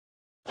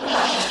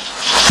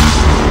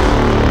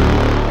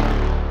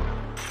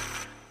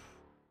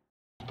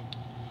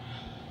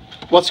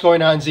What's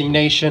going on, Z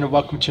Nation?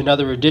 Welcome to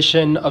another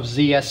edition of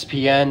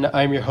ZSPN.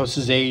 I'm your host,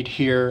 Zaid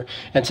here.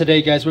 And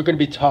today, guys, we're going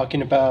to be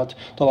talking about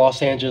the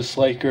Los Angeles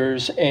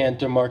Lakers and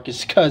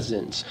DeMarcus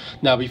Cousins.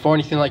 Now, before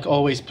anything, like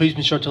always, please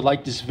be sure to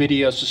like this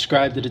video,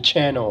 subscribe to the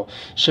channel,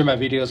 share my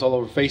videos all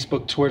over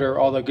Facebook, Twitter,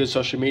 all the good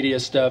social media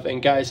stuff.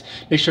 And guys,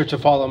 make sure to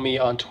follow me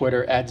on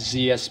Twitter at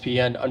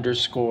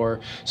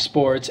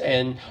ZSPN_sports,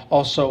 and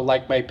also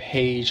like my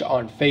page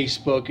on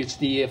Facebook. It's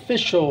the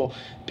official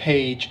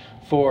page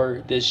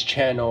for this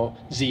channel,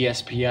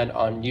 ZSPN,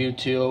 on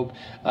YouTube.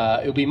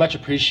 It would be much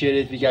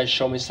appreciated if you guys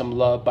show me some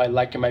love by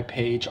liking my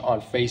page on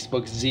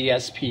Facebook,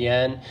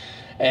 ZSPN,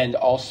 and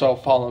also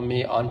follow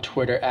me on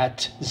Twitter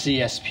at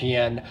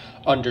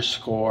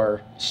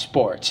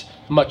ZSPN_sports.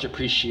 Much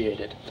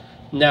appreciated.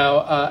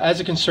 Now,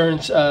 as it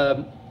concerns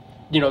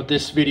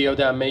this video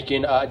that I'm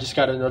making, I just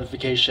got a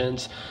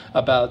notifications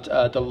about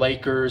the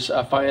Lakers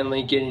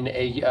finally getting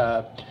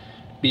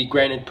be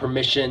granted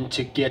permission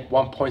to get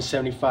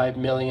 $1.75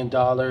 million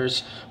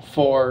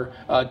for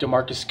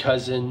DeMarcus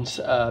Cousins'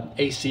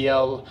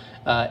 ACL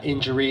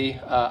injury.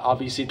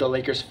 Obviously, the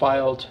Lakers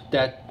filed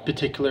that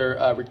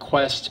particular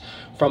request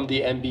from the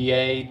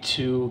NBA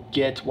to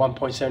get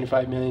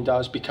 $1.75 million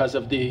because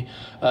of the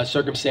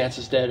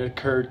circumstances that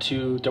occurred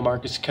to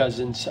DeMarcus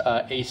Cousins'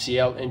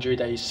 ACL injury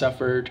that he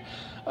suffered,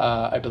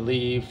 I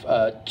believe,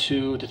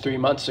 2 to 3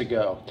 months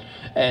ago.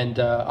 And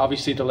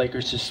obviously, the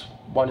Lakers just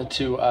wanted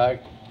to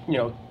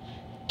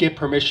get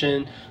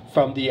permission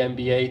from the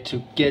NBA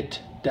to get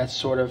that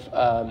sort of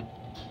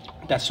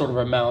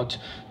amount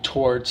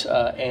towards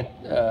for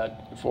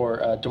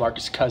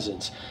DeMarcus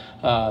Cousins.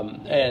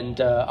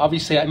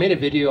 Obviously, I made a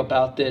video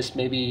about this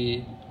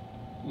maybe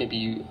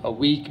a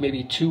week,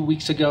 maybe 2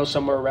 weeks ago,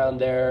 somewhere around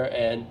there.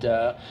 And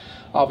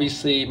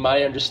obviously,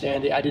 my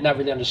understanding, I did not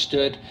really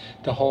understood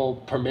the whole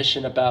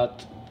permission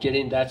about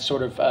getting that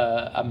sort of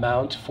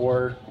amount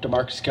for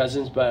DeMarcus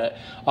Cousins. But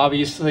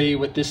obviously,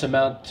 with this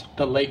amount,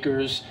 the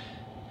Lakers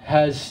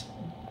has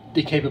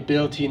the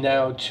capability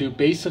now to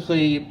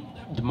basically,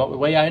 the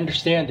way I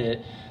understand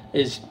it,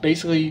 is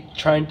basically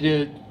trying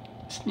to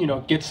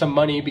get some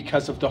money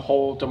because of the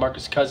whole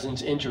DeMarcus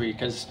Cousins injury.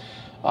 Because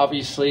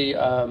obviously,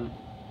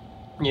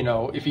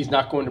 if he's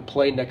not going to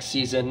play next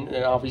season,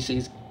 and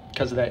obviously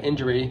because of that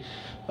injury,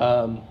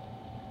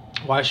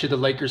 why should the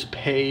Lakers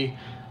pay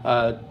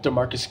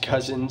DeMarcus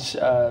Cousins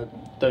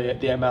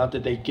the amount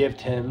that they give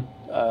him?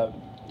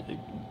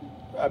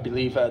 I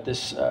believe it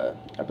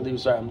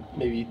was around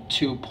maybe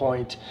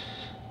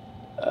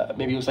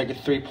maybe it was like a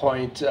 3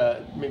 point,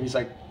 maybe it's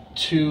like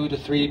 2 to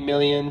 3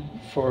 million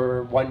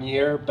for 1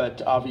 year.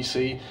 But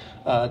obviously,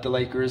 the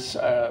Lakers,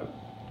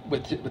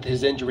 with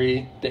his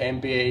injury, the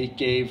NBA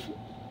gave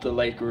the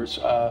Lakers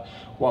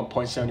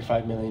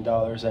 $1.75 million,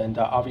 and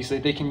obviously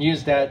they can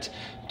use that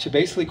to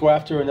basically go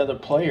after another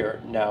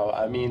player now.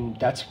 I mean,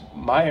 that's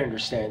my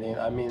understanding.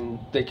 I mean,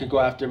 they could go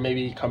after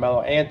maybe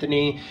Carmelo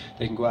Anthony,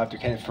 they can go after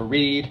Kenneth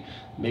Faried,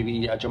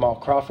 maybe Jamal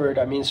Crawford.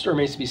 I mean, it still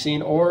remains to be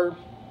seen. Or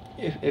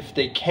if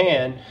they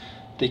can,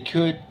 they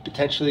could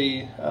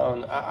potentially,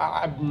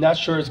 I'm not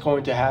sure it's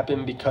going to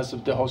happen because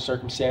of the whole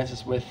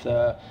circumstances with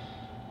the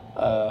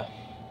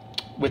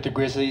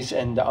Grizzlies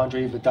and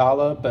Andre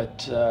Iguodala.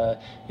 But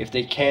if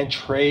they can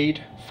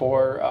trade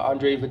for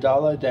Andre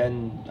Iguodala,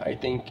 then I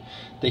think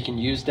they can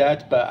use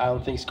that, but I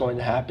don't think it's going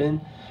to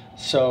happen.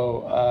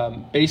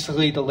 So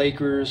basically, the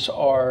Lakers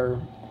are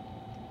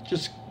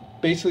just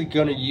basically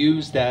going to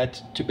use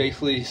that to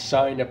basically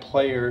sign a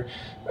player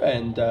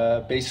and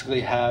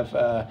basically have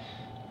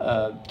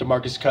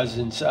DeMarcus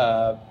Cousins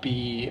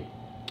be,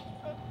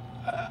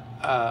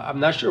 I'm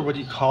not sure what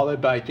you call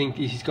it, but I think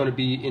he's going to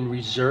be in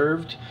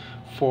reserved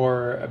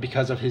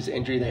because of his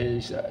injury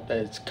that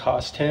it's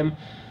cost him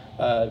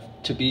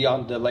to be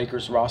on the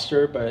Lakers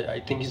roster. But I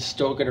think he's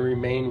still going to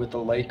remain with the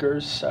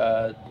Lakers.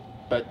 But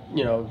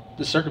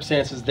the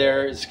circumstances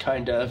there is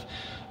kind of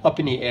up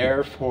in the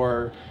air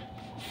for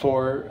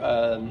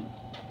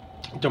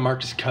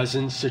DeMarcus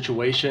Cousins'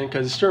 situation,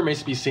 because it still remains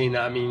to be seen.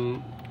 I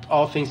mean,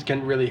 all things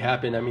can really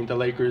happen. I mean, the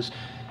Lakers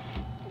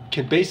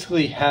can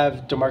basically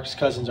have DeMarcus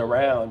Cousins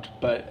around,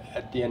 but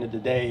at the end of the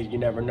day, you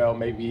never know.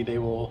 Maybe they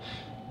will.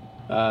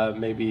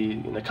 Maybe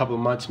in a couple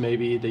of months,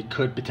 maybe they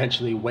could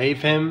potentially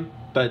waive him,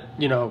 but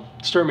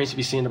still remains to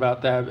be seen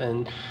about that.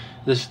 And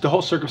the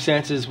whole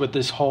circumstances with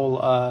this whole,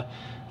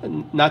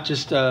 not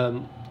just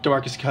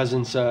DeMarcus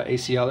Cousins'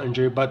 ACL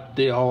injury, but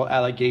the whole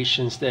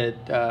allegations that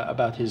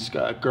about his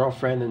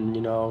girlfriend and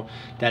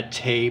that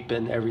tape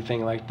and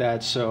everything like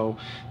that. So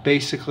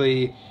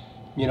basically,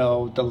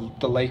 the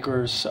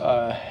Lakers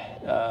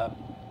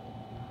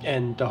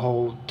and the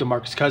whole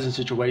DeMarcus Cousins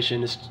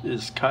situation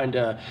is kind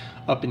of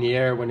up in the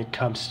air when it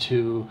comes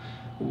to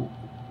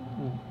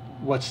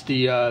what's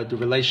the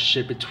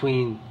relationship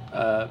between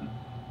the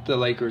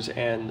Lakers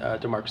and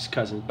DeMarcus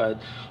Cousins. But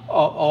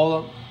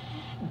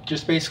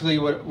just basically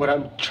what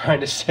I'm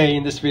trying to say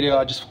in this video,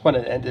 I just want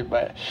to end it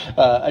by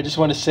I just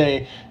want to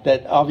say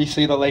that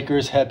obviously the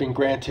Lakers have been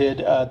granted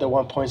the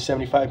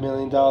 $1.75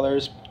 million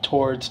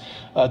towards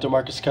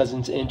DeMarcus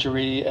Cousins'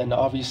 injury, and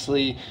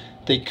obviously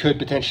they could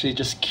potentially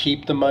just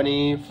keep the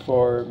money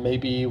for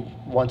maybe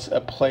once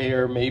a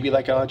player, maybe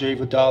like Andre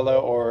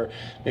Iguodala or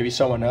maybe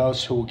someone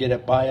else who will get a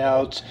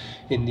buyout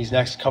in these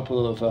next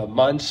couple of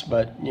months.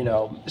 But, you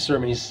know, this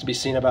remains to be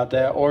seen about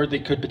that. Or they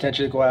could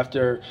potentially go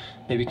after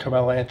maybe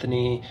Carmelo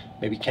Anthony,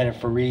 maybe Kenneth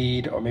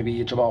Faried, or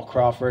maybe Jamal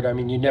Crawford. I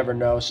mean, you never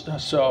know.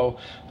 So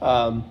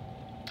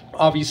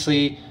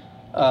obviously,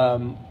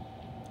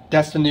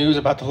 that's the news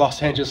about the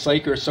Los Angeles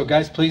Lakers. So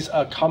guys, please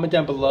comment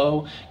down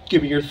below,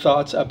 give me your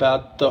thoughts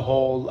about the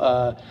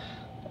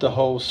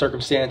whole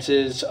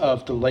circumstances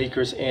of the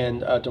Lakers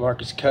and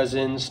DeMarcus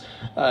Cousins,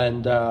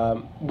 and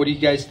what do you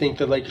guys think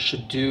the Lakers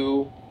should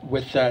do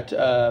with that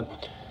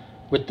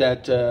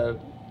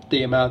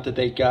the amount that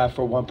they got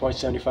for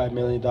 $1.75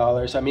 million.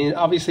 I mean,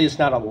 obviously it's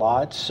not a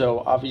lot,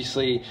 so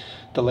obviously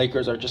the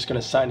Lakers are just going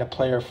to sign a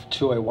player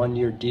to a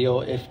one-year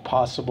deal if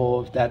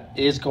possible, if that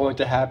is going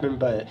to happen,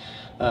 but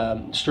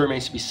still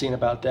remains to be seen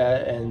about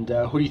that. And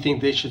who do you think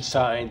they should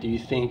sign? Do you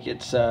think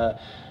it's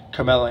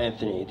Carmelo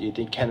Anthony? Do you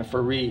think Kenneth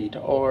Faried?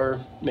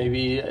 Or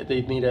maybe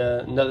they need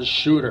another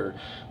shooter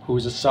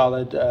who's a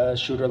solid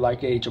shooter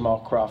like a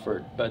Jamal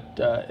Crawford, but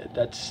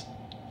that's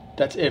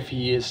if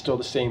he is still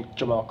the same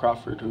Jamal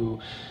Crawford who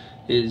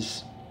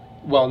is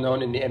well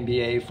known in the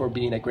NBA for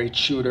being a great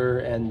shooter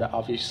and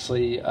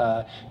obviously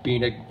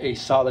being a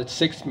solid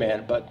sixth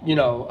man. But you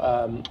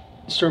know,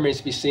 still remains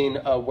to be seen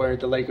where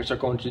the Lakers are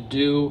going to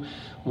do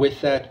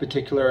with that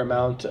particular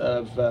amount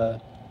of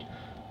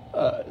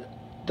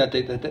that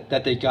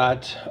they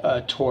got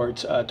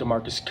towards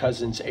DeMarcus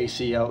Cousins'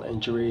 ACL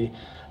injury.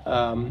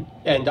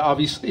 And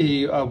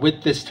obviously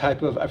with this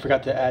type of, I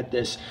forgot to add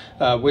this,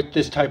 with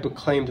this type of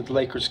claim that the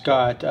Lakers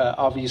got,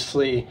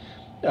 obviously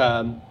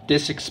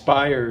this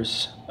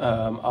expires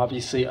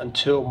obviously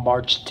until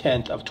March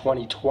 10th of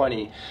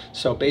 2020.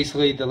 So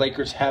basically the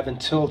Lakers have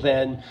until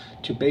then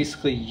to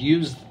basically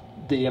use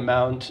the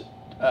amount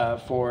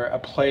for a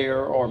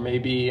player, or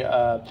maybe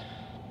I'm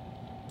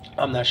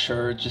not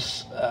sure,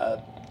 just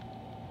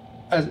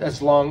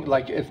as long,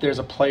 like if there's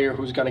a player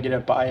who's going to get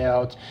a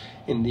buyout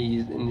during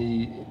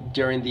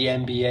the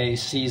NBA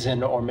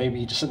season, or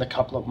maybe just in a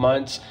couple of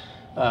months,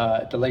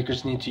 the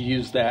Lakers need to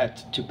use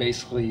that to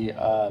basically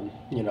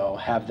you know,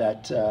 have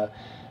that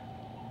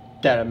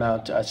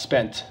amount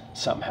spent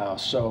somehow.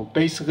 So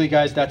basically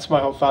guys, that's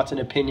my whole thoughts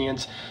and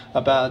opinions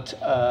about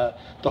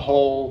the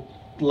whole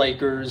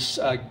Lakers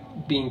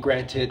being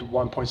granted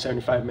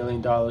 $1.75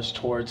 million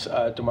towards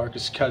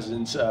DeMarcus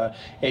Cousins'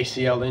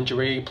 ACL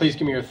injury. Please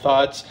give me your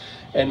thoughts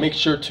and make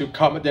sure to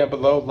comment down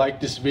below,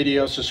 like this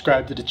video,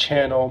 subscribe to the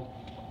channel,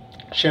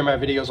 share my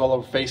videos all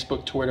over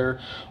Facebook,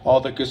 Twitter, all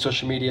the good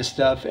social media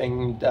stuff.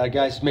 And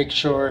guys, make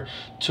sure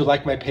to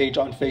like my page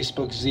on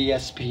Facebook,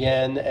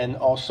 ZSPN, and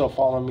also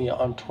follow me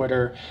on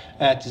Twitter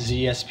at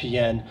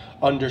ZSPN_sports.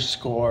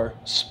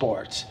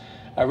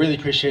 I really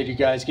appreciate you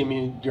guys giving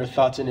me your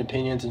thoughts and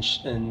opinions,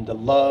 and the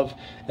love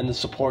and the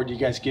support you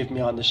guys give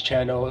me on this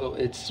channel.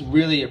 It's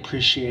really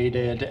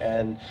appreciated,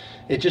 and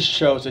it just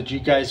shows that you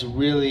guys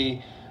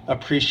really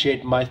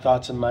appreciate my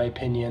thoughts and my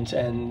opinions.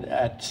 And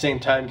at the same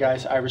time,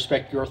 guys, I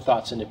respect your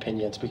thoughts and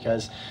opinions,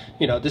 because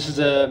you know, this is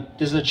a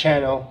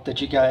channel that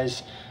you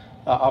guys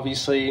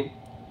obviously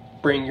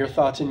bring your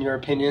thoughts and your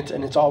opinions,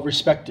 and it's all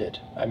respected.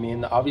 I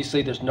mean,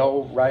 obviously there's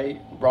no right,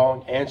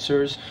 wrong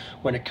answers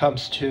when it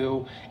comes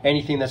to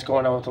anything that's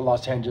going on with the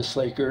Los Angeles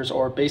Lakers,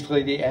 or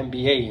basically the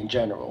NBA in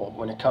general,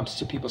 when it comes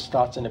to people's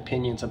thoughts and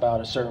opinions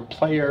about a certain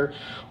player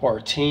or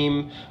a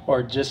team,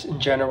 or just in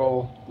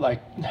general,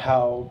 like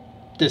how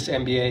this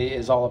NBA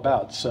is all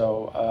about.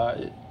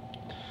 So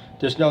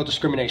there's no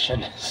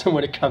discrimination so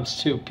when it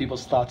comes to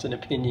people's thoughts and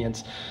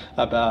opinions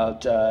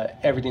about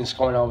everything that's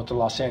going on with the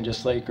Los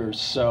Angeles Lakers.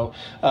 So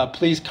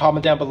please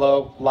comment down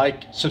below,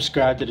 like,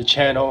 subscribe to the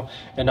channel,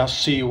 and I'll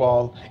see you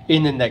all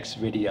in the next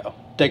video.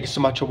 Thank you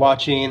so much for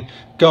watching.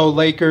 Go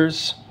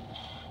Lakers.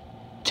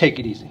 Take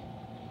it easy.